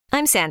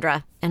I'm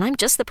Sandra, and I'm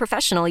just the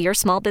professional your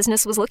small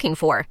business was looking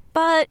for.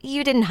 But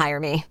you didn't hire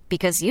me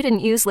because you didn't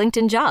use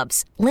LinkedIn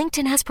Jobs.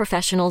 LinkedIn has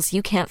professionals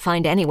you can't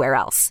find anywhere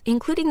else,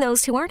 including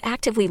those who aren't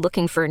actively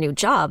looking for a new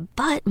job,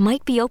 but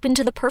might be open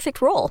to the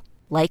perfect role,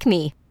 like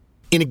me.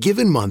 In a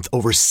given month,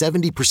 over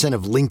 70%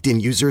 of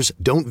LinkedIn users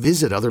don't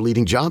visit other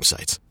leading job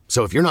sites.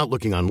 So if you're not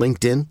looking on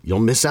LinkedIn, you'll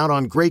miss out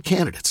on great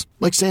candidates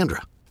like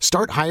Sandra.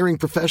 Start hiring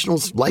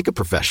professionals like a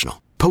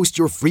professional. Post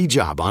your free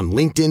job on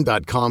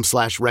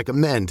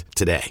linkedin.com/recommend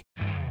today.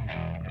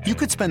 You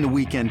could spend the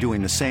weekend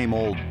doing the same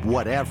old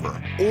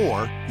whatever,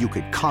 or you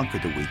could conquer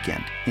the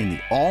weekend in the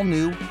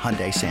all-new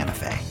Hyundai Santa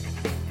Fe.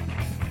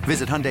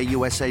 Visit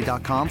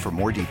HyundaiUSA.com for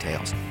more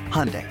details.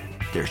 Hyundai,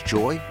 there's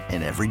joy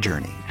in every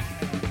journey.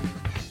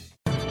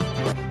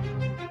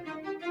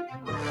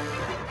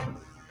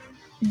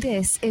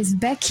 This is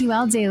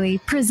BetQL Daily,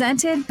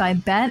 presented by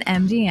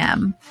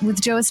BetMGM,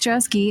 with Joe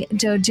Ostrowski,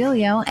 Joe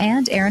Giglio,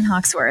 and Aaron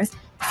Hawksworth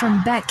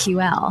from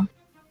BetQL.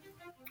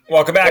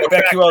 Welcome back,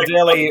 BetQL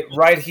Daily,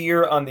 right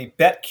here on the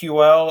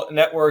BetQL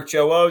Network.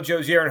 Joe O,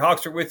 Joe G, Aaron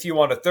Hawksworth with you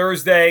on a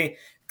Thursday.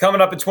 Coming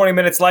up in 20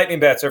 minutes,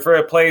 Lightning Bets, our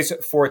favorite plays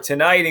for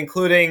tonight,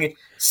 including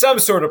some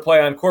sort of play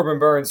on Corbin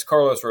Burns,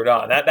 Carlos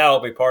Rodon. That'll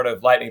be part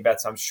of Lightning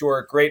Bets, I'm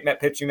sure. Great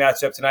pitching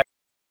matchup tonight.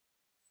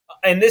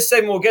 In this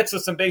segment, we'll get to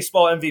some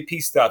baseball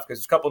MVP stuff because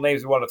there's a couple of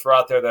names we want to throw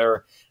out there that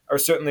are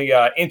certainly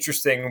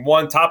interesting.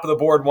 One top of the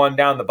board, one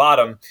down the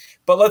bottom.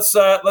 But let's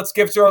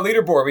give to our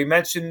leaderboard. We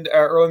mentioned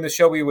earlier in the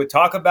show we would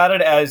talk about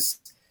it as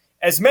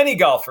many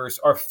golfers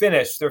are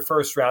finished their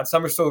first round.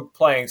 Some are still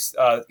playing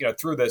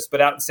through this,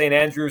 but out in St.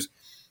 Andrews.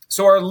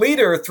 So our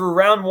leader through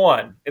round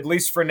one, at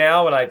least for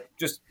now, and I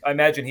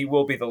imagine he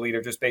will be the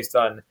leader just based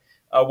on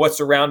what's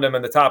around him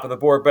and the top of the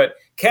board. But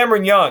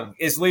Cameron Young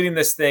is leading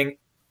this thing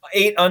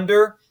 8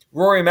 under.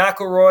 Rory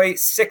McIlroy,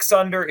 6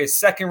 under, is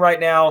second right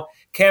now.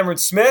 Cameron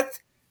Smith,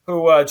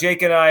 who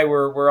Jake and I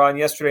were on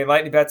yesterday in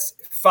Lightning Bets,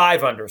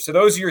 5 under. So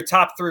those are your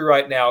top 3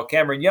 right now.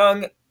 Cameron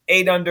Young,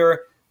 8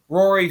 under.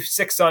 Rory,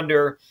 6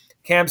 under.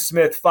 Cam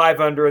Smith, 5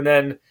 under. And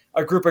then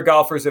a group of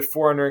golfers at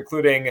 4 under,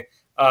 including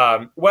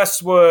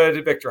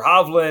Westwood, Victor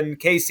Hovland,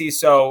 Casey.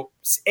 So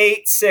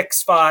 8,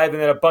 6, 5,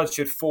 and then a bunch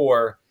at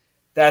 4.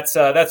 That's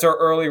our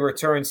early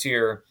returns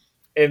here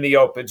in the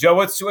Open. Joe,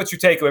 what's your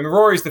take? I mean,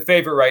 Rory's the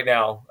favorite right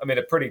now. I mean,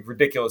 a pretty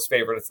ridiculous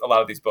favorite in a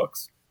lot of these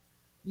books.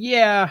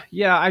 Yeah.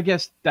 I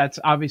guess that's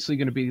obviously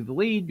going to be the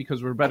lead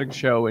because we're a betting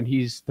show and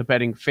he's the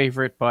betting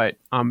favorite, but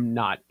I'm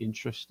not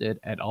interested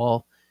at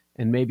all.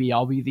 And maybe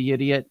I'll be the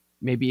idiot.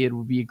 Maybe it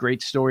will be a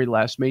great story.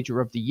 Last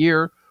major of the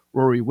year,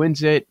 Rory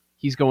wins it.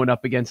 He's going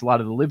up against a lot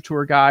of the Live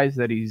Tour guys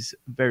that he's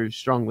very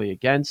strongly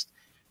against.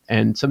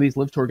 And some of these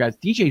Live Tour guys,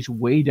 DJ's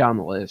way down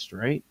the list,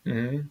 right?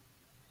 Mm-hmm.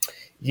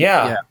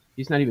 Yeah.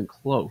 He's not even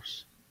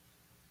close.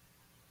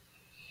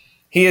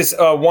 He is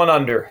 1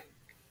 under.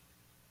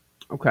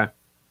 Okay.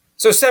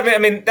 So 7, I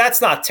mean,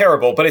 that's not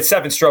terrible, but it's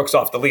 7 strokes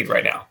off the lead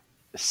right now.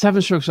 7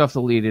 strokes off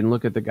the lead, and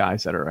look at the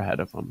guys that are ahead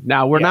of him.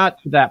 Now, we're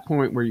not to that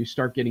point where you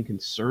start getting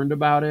concerned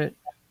about it,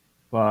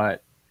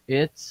 but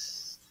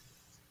it's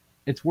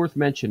worth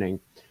mentioning.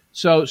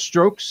 So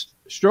strokes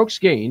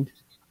gained.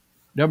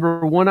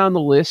 Number 1 on the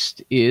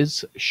list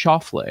is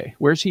Schauffele.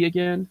 Where's he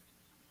again?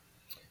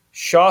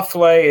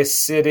 Schauffele is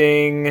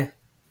sitting.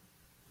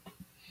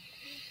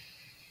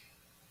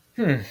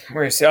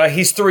 Where is he?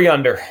 He's 3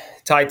 under,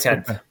 tied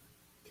 10th. Okay.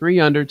 3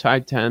 under,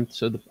 tied 10th.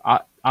 So the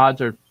odds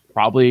are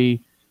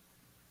probably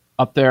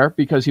up there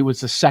because he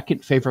was the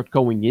second favorite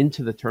going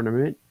into the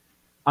tournament.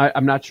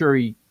 I'm not sure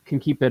he can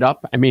keep it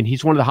up. I mean,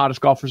 he's one of the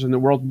hottest golfers in the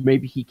world.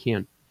 Maybe he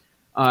can.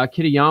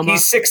 Kitayama.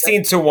 He's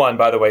 16-1,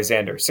 by the way,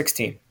 Xander.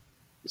 16.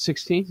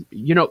 16?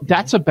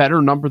 That's a better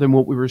number than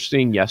what we were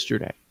seeing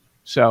yesterday.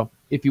 So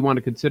if you want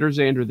to consider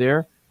Xander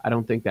there, I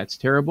don't think that's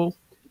terrible.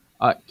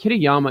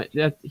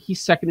 Kitayama,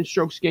 he's second in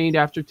strokes gained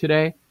after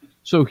today.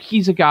 So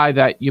he's a guy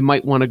that you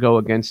might want to go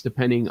against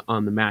depending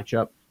on the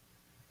matchup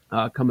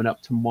coming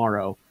up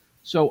tomorrow.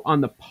 So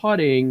on the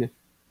putting,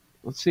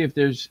 let's see if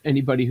there's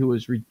anybody who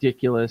was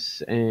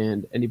ridiculous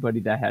and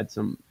anybody that had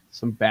some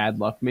bad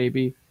luck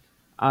maybe.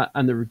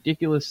 On the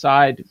ridiculous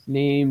side,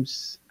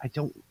 names, I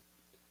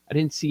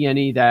didn't see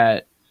any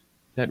that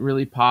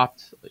really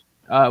popped.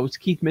 It was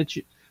Keith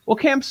Mitchell. Well,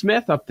 Cam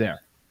Smith up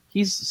there.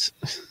 He's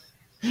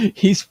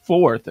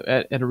 4th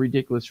at a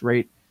ridiculous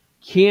rate.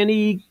 Can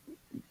he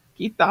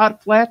keep the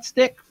hot flat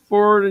stick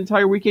for an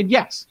entire weekend?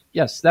 Yes,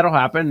 that'll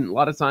happen. A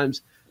lot of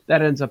times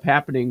that ends up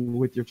happening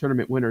with your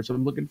tournament winners. So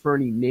I'm looking for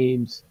any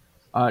names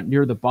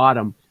near the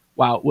bottom.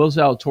 Wow, Will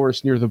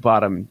Zalatoris near the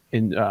bottom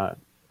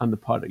on the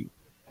putting.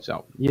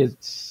 So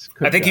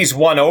I think he's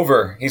 1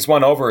 over. He's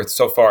 1 over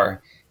so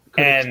far.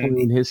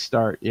 And his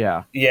start,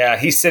 yeah. Yeah,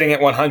 he's sitting at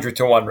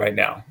 100-1 right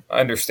now.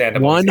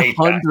 Understandable.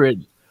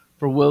 100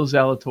 for Will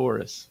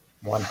Zalatoris.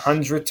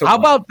 100-1. How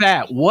about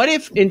that? What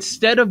if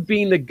instead of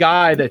being the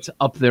guy that's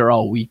up there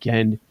all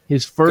weekend,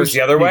 his first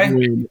the other way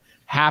win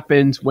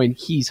happens when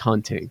he's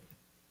hunting?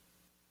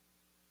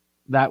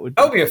 That would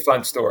be a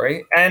fun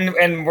story. And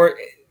we're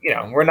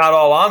not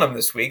all on him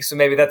this week, so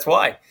maybe that's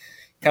why.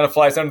 Kind of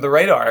flies under the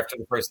radar after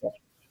the first day.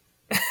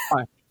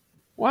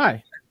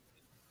 Why?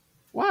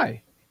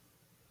 Why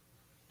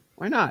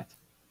not?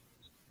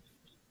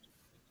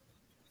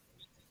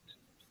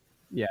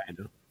 Yeah, I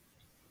know.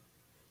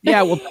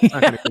 Yeah, well, that's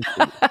not going to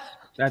continue.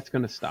 That's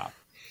going to stop.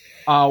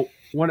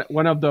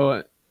 One of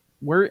the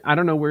I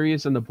don't know where he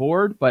is on the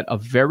board, but a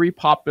very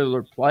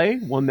popular play,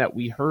 one that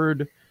we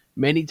heard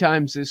many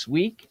times this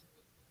week.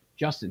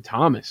 Justin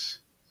Thomas,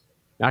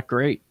 not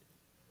great.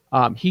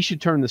 He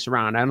should turn this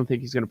around. I don't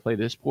think he's going to play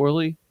this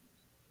poorly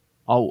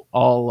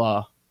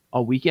all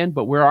weekend.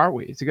 But where are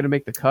we? Is he going to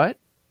make the cut?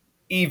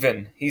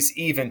 Even. He's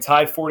even.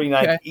 Tied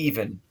 49th, okay.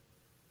 Even.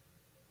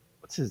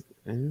 What's his?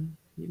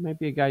 He might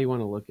be a guy you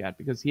want to look at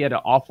because he had an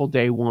awful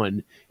day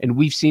one, and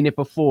we've seen it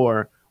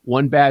before.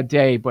 One bad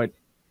day, but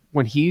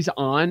when he's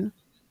on,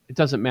 it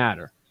doesn't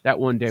matter. That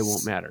one day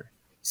won't matter.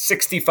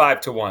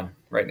 65-1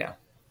 right now.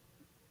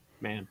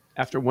 Man,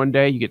 after one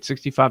day, you get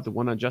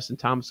 65-1 on Justin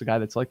Thomas, a guy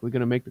that's likely going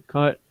to make the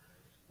cut.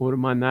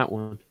 Wouldn't mind that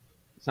one.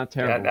 It's not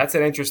terrible. Yeah, that's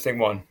an interesting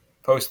one.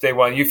 Post day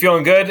one. You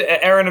feeling good,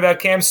 Aaron, about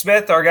Cam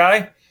Smith, our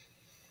guy?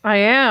 I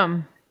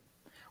am.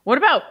 What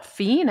about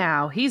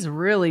Finau? He's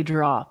really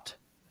dropped.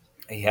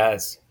 He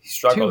has. He's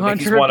struggled. I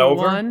think he's won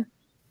over.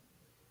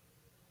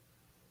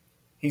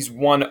 He's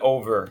won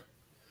over.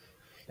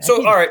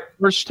 So, all right.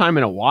 First time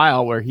in a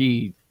while where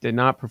he did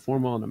not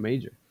perform well in a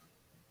major.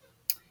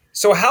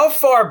 So how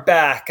far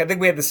back, I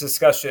think we had this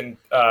discussion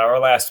our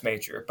last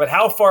major, but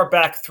how far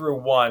back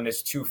through one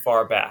is too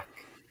far back?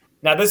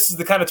 Now, this is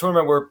the kind of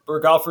tournament where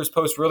golfers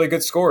post really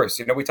good scores.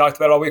 You know, we talked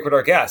about all week with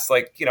our guests.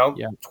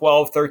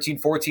 12, 13,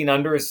 14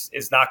 under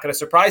is not going to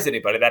surprise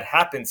anybody. That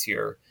happens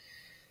here.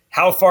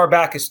 How far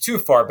back is too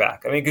far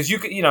back? I mean, because you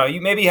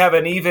maybe have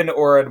an even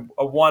or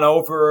a one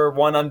over,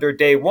 one under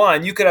day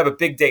one. You could have a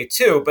big day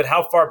two, but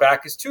how far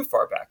back is too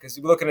far back? Because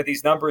you're looking at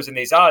these numbers and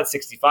these odds,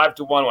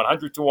 65-1,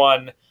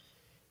 100-1.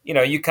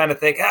 You kind of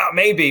think,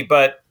 maybe,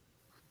 but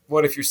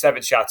what if you're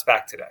 7 shots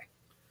back today?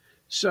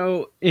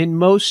 So in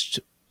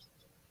most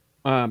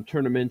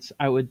tournaments,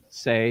 I would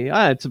say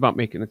it's about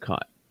making the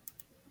cut.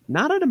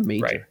 Not at a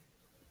major. Right.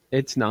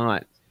 It's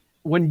not.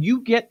 When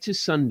you get to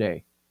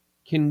Sunday,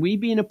 can we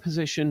be in a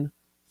position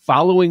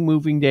following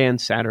moving day on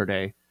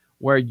Saturday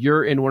where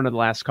you're in one of the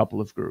last couple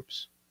of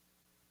groups?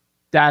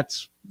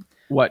 That's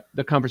what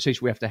the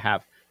conversation we have to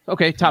have.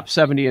 Okay, top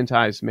 70 in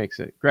ties makes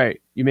it.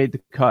 Great. You made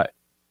the cut.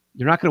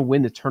 You're not going to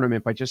win the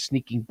tournament by just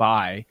sneaking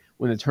by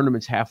when the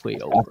tournament's halfway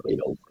over.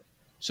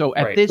 So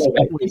at this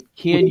point,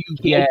 can you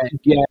get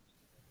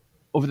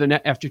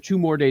after 2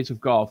 more days of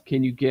golf,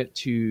 can you get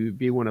to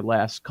be one of the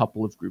last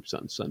couple of groups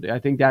on Sunday? I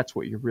think that's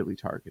what you're really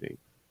targeting.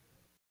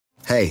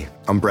 Hey,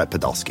 I'm Brett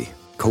Podolsky,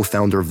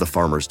 co-founder of The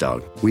Farmer's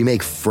Dog. We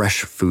make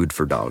fresh food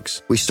for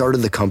dogs. We started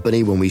the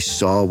company when we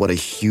saw what a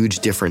huge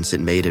difference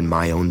it made in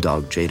my own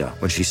dog, Jada,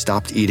 when she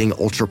stopped eating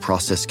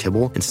ultra-processed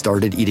kibble and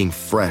started eating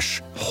fresh,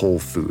 whole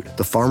food.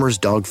 The Farmer's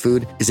Dog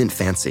food isn't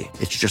fancy.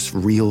 It's just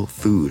real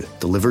food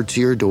delivered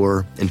to your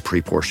door in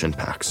pre-portioned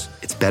packs.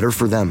 It's better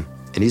for them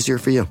and easier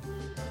for you.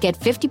 Get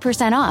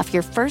 50% off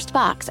your first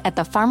box at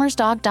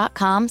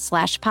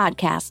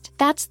thefarmersdog.com/podcast.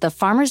 That's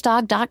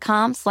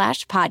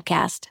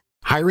thefarmersdog.com/podcast.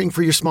 Hiring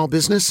for your small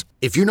business?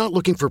 If you're not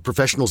looking for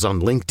professionals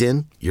on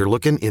LinkedIn, you're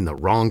looking in the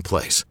wrong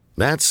place.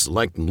 That's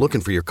like looking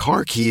for your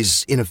car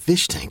keys in a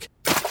fish tank.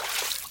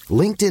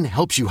 LinkedIn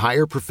helps you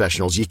hire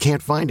professionals you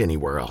can't find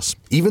anywhere else,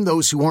 even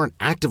those who aren't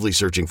actively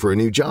searching for a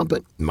new job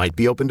but might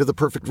be open to the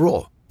perfect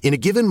role. In a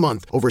given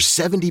month, over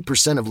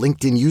 70% of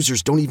LinkedIn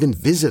users don't even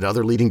visit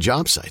other leading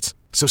job sites.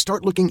 So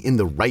start looking in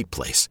the right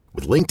place.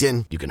 With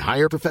LinkedIn, you can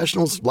hire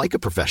professionals like a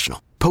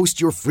professional. Post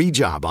your free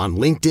job on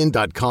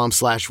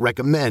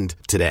linkedin.com/recommend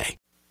today.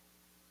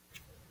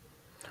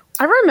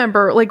 I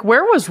remember,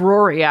 where was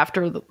Rory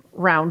after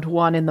round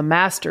one in the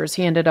Masters?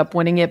 He ended up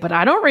winning it, but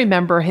I don't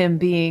remember him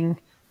being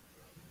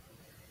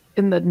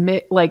in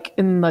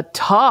the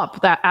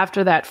top that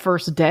after that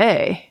first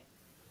day.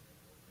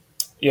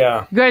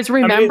 Yeah. You guys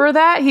remember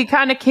that? He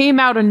kind of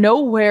came out of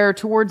nowhere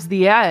towards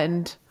the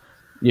end.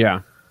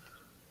 Yeah.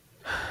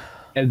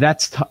 And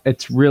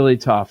it's really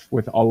tough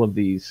with all of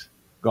these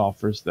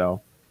golfers,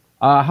 though.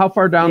 How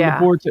far down the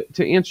board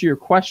to answer your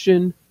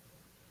question?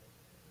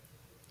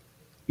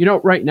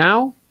 Right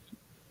now,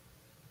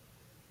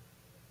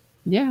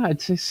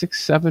 I'd say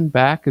 6-7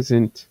 back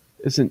isn't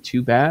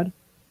too bad.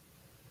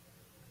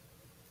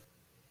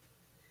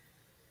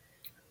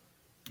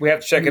 We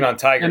have to check in on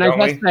Tiger, and don't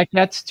I guess that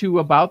gets to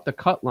about the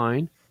cut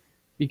line,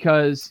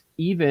 because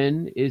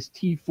even is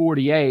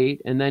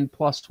T48 and then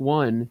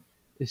 +1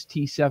 is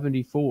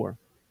T74.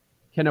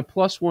 Can a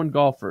 +1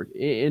 golfer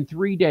in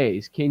 3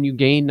 days, can you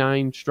gain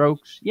 9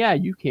 strokes? Yeah,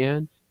 you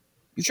can.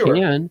 You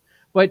can.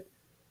 But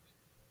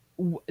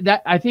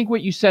that, I think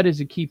what you said is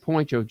a key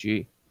point, Joe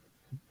G.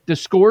 The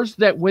scores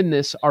that win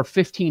this are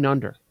 15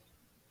 under.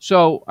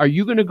 So are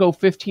you going to go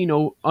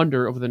 15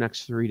 under over the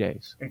next 3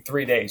 days? In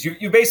 3 days.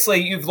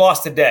 You've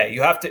lost a day.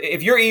 You have to,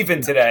 if you're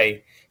even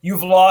today,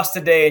 you've lost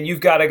a day and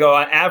you've got to go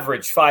on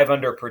average 5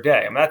 under per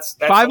day. I mean, that's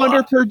 5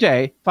 under per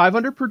day, 5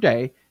 under per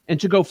day. And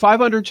to go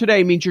 5 under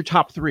today means you're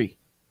top 3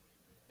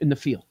 in the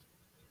field.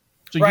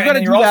 So you got to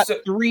do that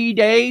 3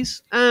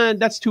 days, and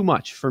that's too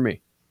much for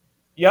me.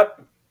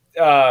 Yep.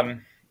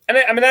 And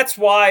I mean, that's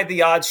why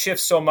the odds shift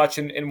so much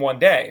in one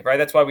day, right?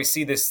 That's why we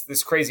see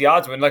this crazy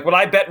odds win. Like when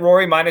I bet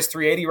Rory minus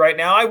 380 right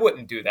now, I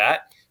wouldn't do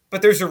that.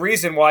 But there's a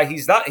reason why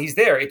he's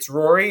there. It's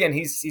Rory, and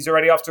he's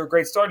already off to a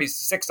great start. He's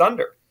 6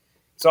 under.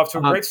 He's off to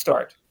a great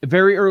start.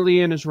 Very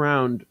early in his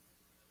round,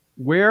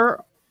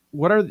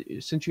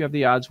 since you have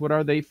the odds, what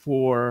are they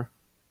for?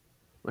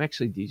 Well,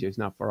 actually, DJ's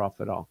not far off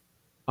at all.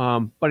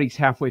 But he's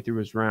halfway through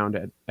his round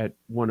at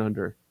 1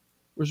 under.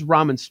 Where's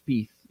Rahm and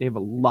Spieth? They have a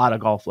lot of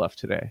golf left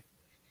today.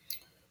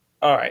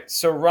 All right,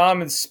 so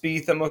Rahm and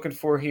Spieth I'm looking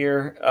for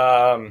here.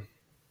 I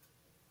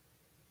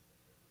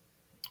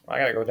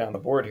got to go down the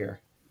board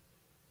here.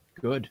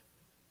 Good.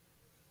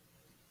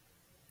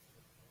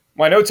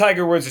 Well, I know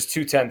Tiger Woods is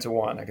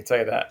 210-1. I can tell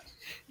you that.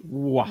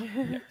 Wow.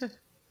 Yes.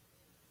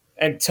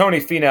 And Tony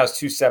Finau's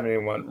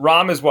 270-1.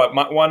 Rahm is what?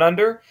 1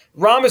 under?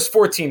 Rahm is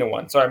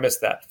 14-1. Sorry, I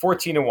missed that.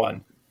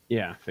 14-1.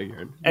 Yeah,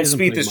 figured. And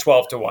Spieth is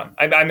 12-1.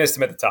 I missed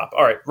him at the top.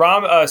 All right,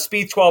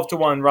 Spieth 12-1,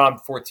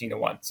 Rahm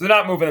 14-1. So they're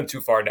not moving them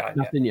too far down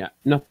yet.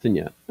 Nothing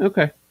yet.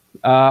 Okay.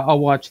 I'll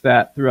watch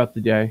that throughout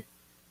the day.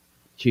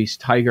 Jeez,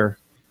 Tiger.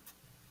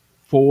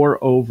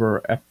 4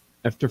 over.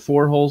 After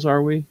 4 holes,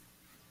 are we?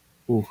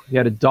 Ooh, he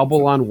had a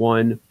double on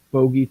 1,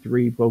 bogey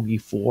 3, bogey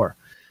 4.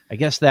 I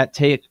guess that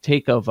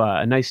take of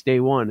a nice day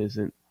 1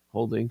 isn't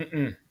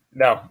holding.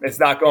 No, it's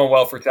not going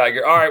well for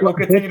Tiger. All right, we'll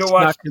continue to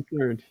watch. Not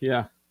concerned.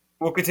 Yeah.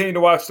 We'll continue to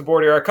watch the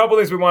board here. A couple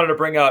things we wanted to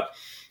bring up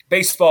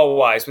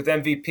baseball-wise with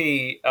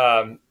MVP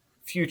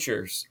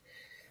futures.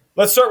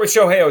 Let's start with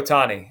Shohei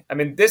Ohtani. I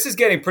mean, this is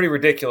getting pretty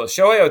ridiculous.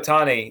 Shohei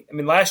Ohtani, I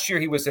mean, last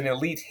year he was an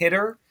elite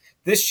hitter.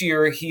 This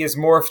year he has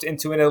morphed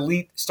into an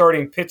elite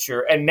starting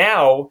pitcher. And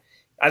now,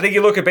 I think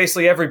you look at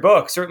basically every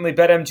book, certainly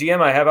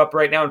BetMGM I have up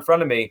right now in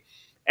front of me,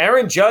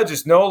 Aaron Judge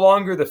is no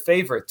longer the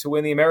favorite to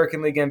win the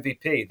American League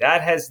MVP.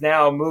 That has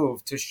now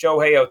moved to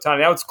Shohei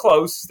Ohtani. Now it's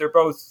close. They're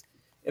both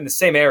in the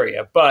same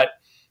area, but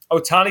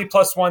Ohtani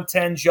plus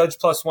 110, Judge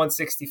plus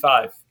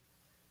 165.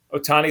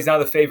 Ohtani's now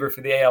the favorite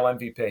for the AL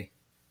MVP.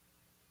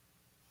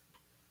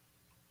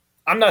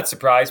 I'm not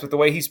surprised with the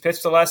way he's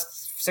pitched the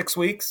last 6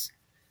 weeks.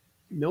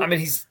 Nope. I mean,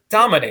 he's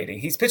dominating.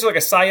 He's pitched like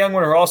a Cy Young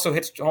winner who also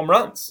hits home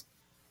runs.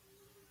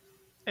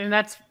 And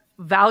that's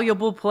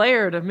valuable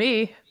player to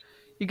me.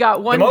 You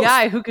got one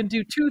guy who can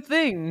do 2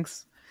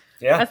 things.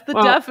 Yeah. That's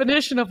the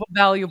definition of a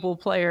valuable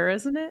player,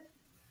 isn't it?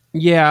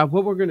 Yeah,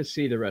 what we're going to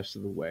see the rest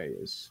of the way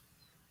is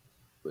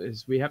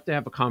we have to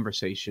have a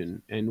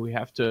conversation, and we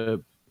have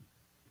to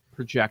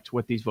project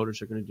what these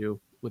voters are going to do,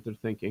 what they're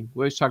thinking.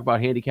 We always talk about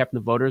handicapping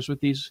the voters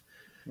with these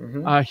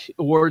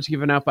awards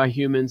given out by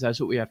humans. That's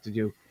what we have to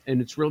do.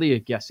 And it's really a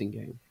guessing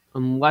game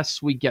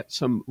unless we get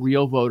some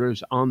real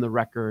voters on the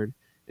record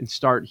and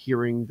start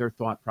hearing their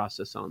thought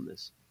process on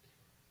this.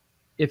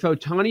 If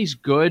Ohtani's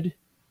good,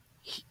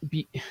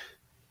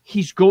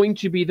 he's going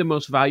to be the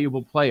most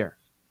valuable player.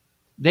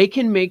 They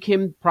can make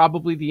him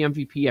probably the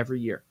MVP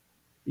every year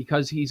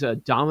because he's a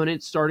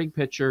dominant starting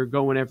pitcher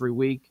going every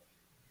week.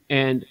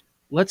 And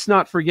let's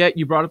not forget,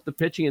 you brought up the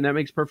pitching, and that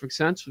makes perfect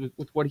sense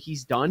with what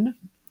he's done.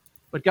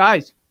 But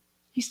guys,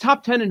 he's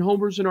top 10 in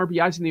homers and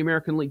RBIs in the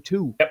American League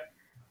too. Yep.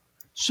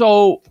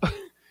 So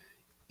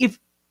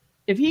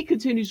if he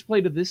continues to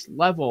play to this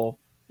level,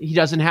 he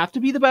doesn't have to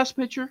be the best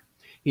pitcher.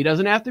 He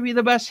doesn't have to be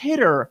the best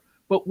hitter.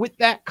 But with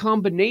that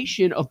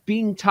combination of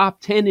being top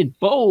 10 in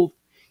both,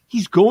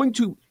 he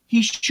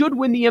should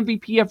win the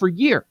MVP every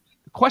year.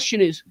 The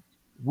question is,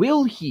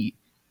 will he?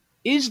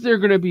 Is there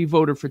going to be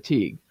voter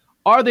fatigue?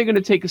 Are they going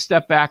to take a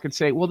step back and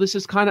say, well, this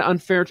is kind of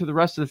unfair to the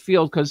rest of the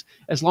field because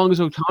as long as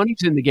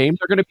Ohtani's in the game,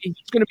 he's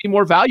going to be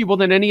more valuable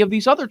than any of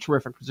these other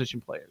terrific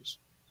position players.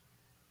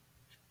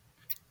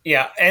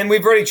 Yeah, and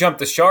we've already jumped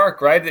the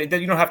shark, right?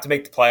 You don't have to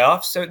make the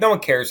playoffs, so no one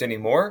cares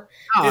anymore.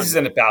 This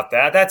isn't about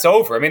that. That's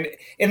over. I mean,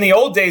 in the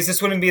old days,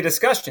 this wouldn't be a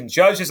discussion.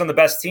 Judge is on the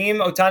best team.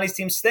 Ohtani's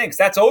team stinks.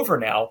 That's over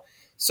now.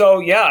 So,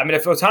 yeah, I mean,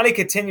 if Ohtani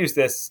continues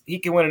this, he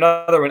can win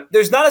another one.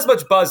 There's not as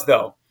much buzz,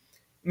 though.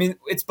 I mean,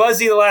 it's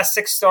buzzy the last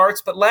 6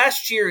 starts, but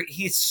last year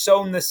he's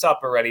sewn this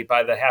up already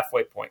by the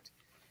halfway point.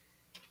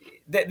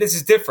 This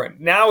is different.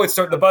 Now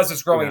the buzz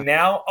is growing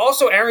now.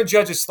 Also, Aaron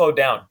Judge has slowed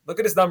down. Look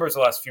at his numbers the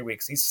last few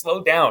weeks. He's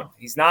slowed down.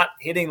 He's not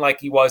hitting like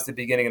he was at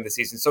the beginning of the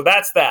season. So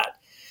that's that.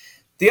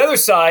 The other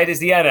side is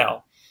the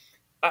NL.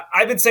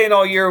 I've been saying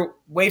all year,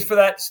 wait for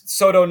that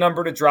Soto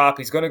number to drop.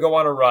 He's going to go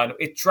on a run.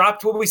 It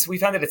dropped, we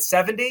found it at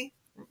 70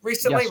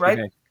 recently,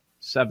 yesterday, right?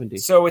 70.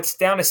 So it's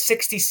down to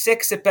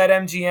 66 at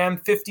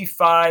BetMGM,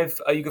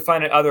 55. You can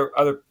find it in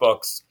other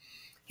books.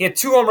 He had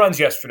 2 home runs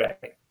yesterday.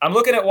 I'm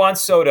looking at Juan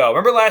Soto.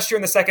 Remember last year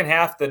in the second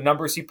half, the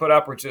numbers he put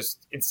up were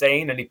just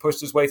insane, and he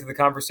pushed his way through the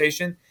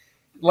conversation.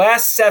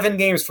 Last 7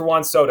 games for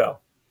Juan Soto,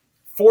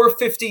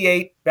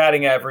 458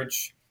 batting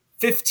average,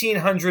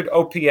 1,500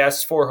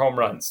 OPS, 4 home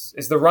runs.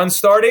 Is the run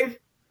starting?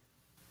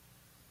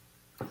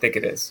 I think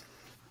it is.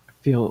 I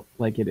feel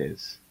like it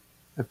is.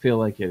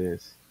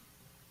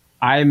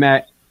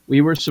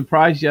 We were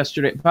surprised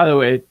yesterday. By the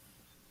way,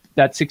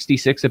 that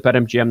 66 at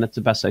BetMGM, that's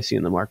the best I see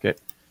in the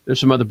market. There's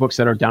some other books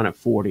that are down at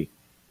 40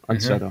 on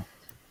Soto.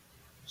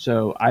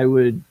 So I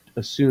would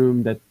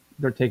assume that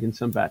they're taking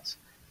some bets.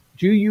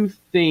 Do you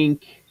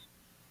think?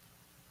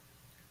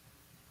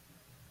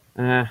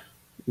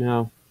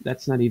 No,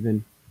 that's not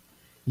even.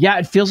 Yeah,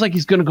 it feels like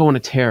he's going to go on a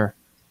tear.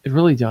 It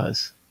really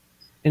does.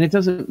 And it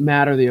doesn't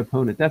matter the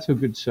opponent. That's how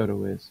good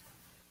Soto is.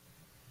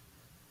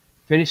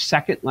 Finished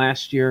second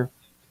last year.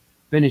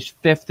 Finished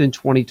fifth in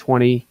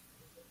 2020.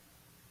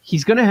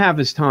 He's going to have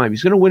his time.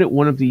 He's going to win it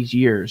one of these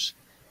years.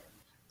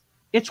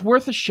 It's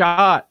worth a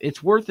shot.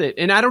 It's worth it.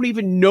 And I don't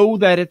even know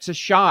that it's a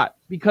shot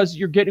because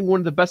you're getting one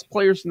of the best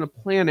players on the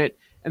planet,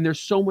 and there's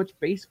so much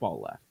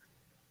baseball left.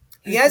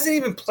 He hasn't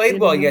even played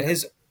well yet.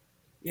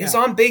 His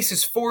on base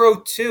is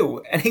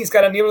 402, and he's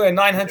got nearly a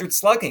 900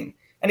 slugging.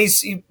 And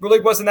he really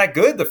wasn't that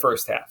good the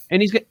first half.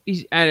 And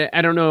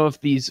I don't know if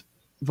these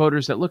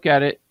voters that look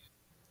at it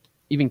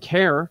even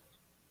care,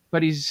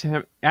 but he's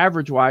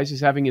average-wise, he's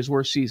having his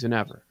worst season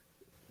ever.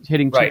 He's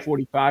hitting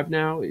 245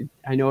 now.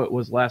 I know it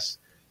was less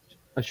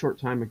a short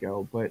time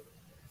ago, but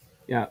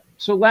yeah.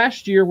 So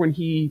last year when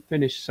he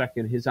finished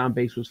second, his on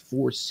base was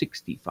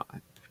 465.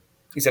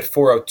 He's at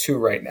 402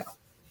 right now.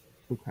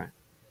 Okay.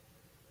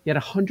 He had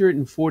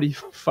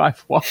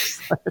 145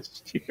 walks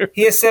last year.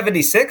 He has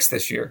 76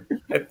 this year.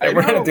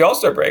 We're at the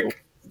All-Star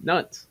break.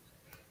 Nuts.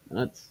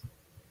 Yeah,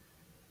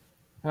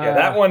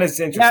 that one is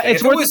interesting.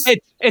 Yeah,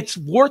 it's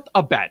worth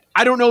a bet.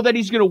 I don't know that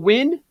he's going to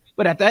win,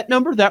 but at that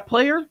number, that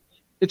player,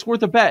 it's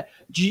worth a bet.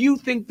 Do you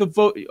think the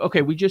vote?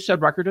 Okay, we just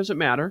said record doesn't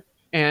matter,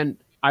 and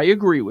I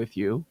agree with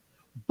you.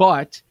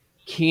 But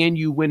can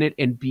you win it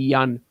and be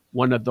on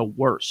one of the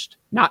worst?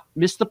 Not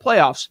miss the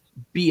playoffs,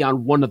 be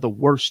on one of the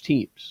worst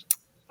teams.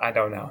 I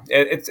don't know.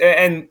 It's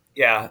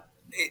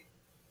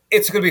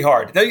going to be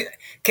hard.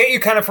 Can't you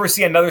kind of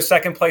foresee another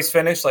second place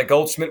finish? Like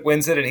Goldschmidt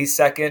wins it and he's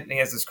second and he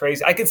has this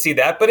crazy. I could see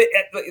that, but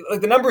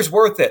the number's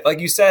worth it. Like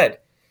you said,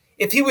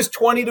 if he was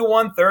 20 to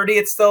 130,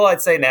 it's still,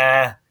 I'd say,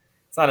 nah,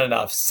 it's not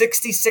enough.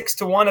 66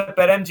 to 1 at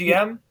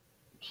BetMGM.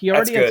 He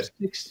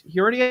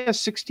already has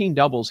 16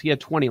 doubles. He had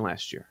 20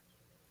 last year.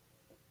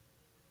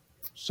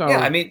 So yeah,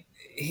 I mean,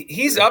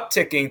 he's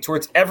upticking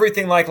towards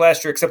everything like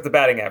last year except the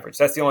batting average.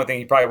 That's the only thing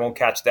he probably won't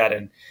catch that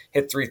and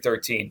hit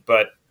 313.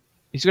 But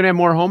he's going to have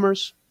more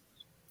homers.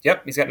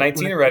 Yep, he's got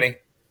 19 already.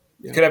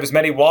 Yeah. He could have as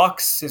many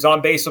walks. His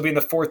on base will be in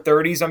the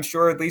 430s, I'm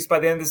sure, at least by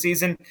the end of the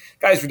season.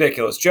 Guy's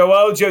ridiculous. Joe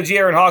O, Joe G,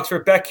 Aaron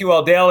Hawksworth,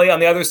 BetQL Daily. On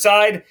the other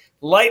side,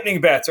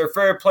 lightning bets are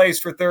fair plays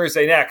for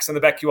Thursday next on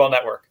the BetQL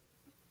Network.